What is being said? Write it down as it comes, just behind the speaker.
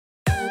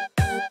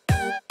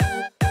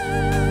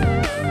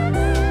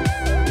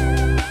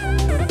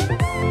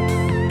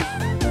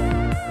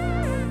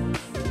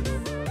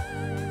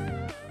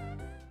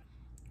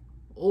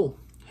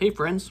Hey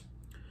friends,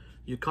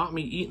 you caught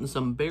me eating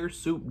some Bear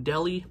Soup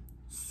Deli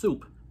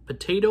soup,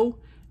 potato,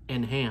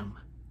 and ham.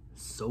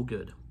 So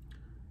good.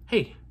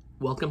 Hey,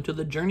 welcome to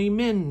the Journey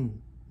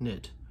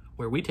Minute,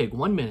 where we take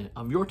 1 minute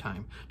of your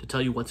time to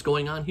tell you what's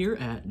going on here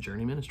at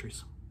Journey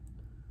Ministries.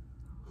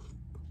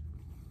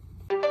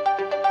 All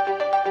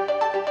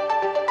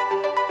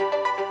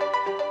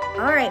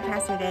right,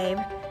 Pastor Dave,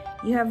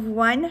 you have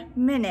 1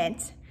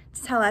 minute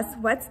to tell us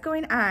what's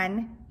going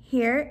on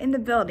here in the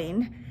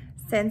building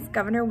since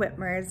Governor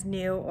Whitmer's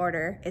new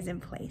order is in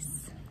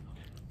place,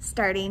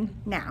 starting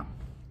now.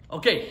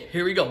 Okay,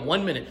 here we go,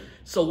 1 minute.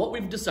 So what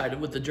we've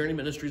decided with the Journey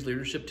Ministries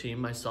leadership team,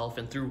 myself,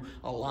 and through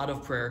a lot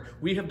of prayer,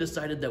 we have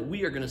decided that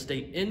we are going to stay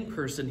in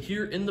person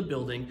here in the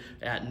building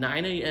at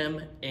 9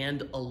 a.m.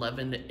 and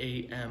 11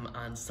 a.m.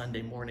 on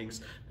Sunday mornings.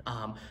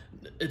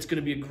 It's going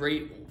to be a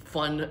great,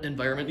 fun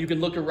environment. You can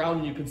look around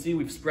and you can see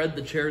we've spread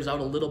the chairs out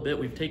a little bit.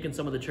 We've taken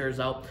some of the chairs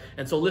out.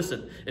 And so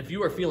listen, if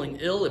you are feeling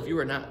ill, if you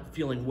are not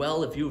feeling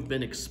well, if you have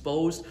been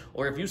exposed,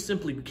 or if you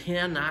simply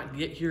cannot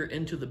get here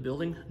into the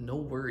building, no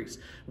worries.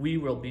 We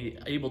will be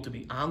able to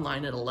be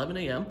online at 11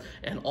 a.m.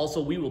 and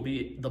also we will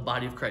be the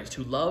body of Christ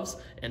who loves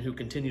and who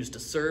continues to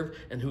serve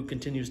and who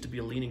continues to be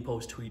a leaning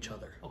post to each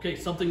other. Okay,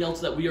 something else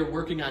that we are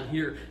working on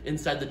here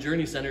inside the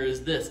Journey Center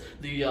is this.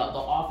 The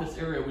office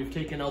area, we've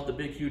taken out the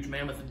big, huge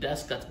mammoth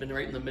desk that's been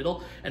right in the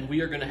middle, and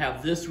we are going to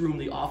have this room,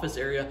 the office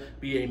area,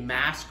 be a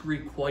mask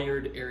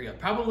required area.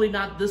 Probably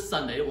not this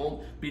Sunday, it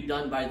won't be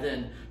done by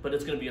then, but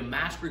it's going to be a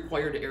mask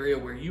required area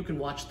where you can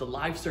watch the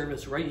live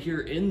service right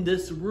here in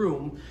this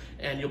room,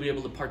 and you'll be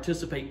able to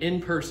participate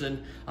in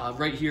person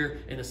right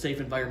here in a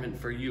safe environment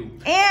for you.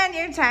 And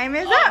your time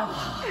is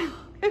up.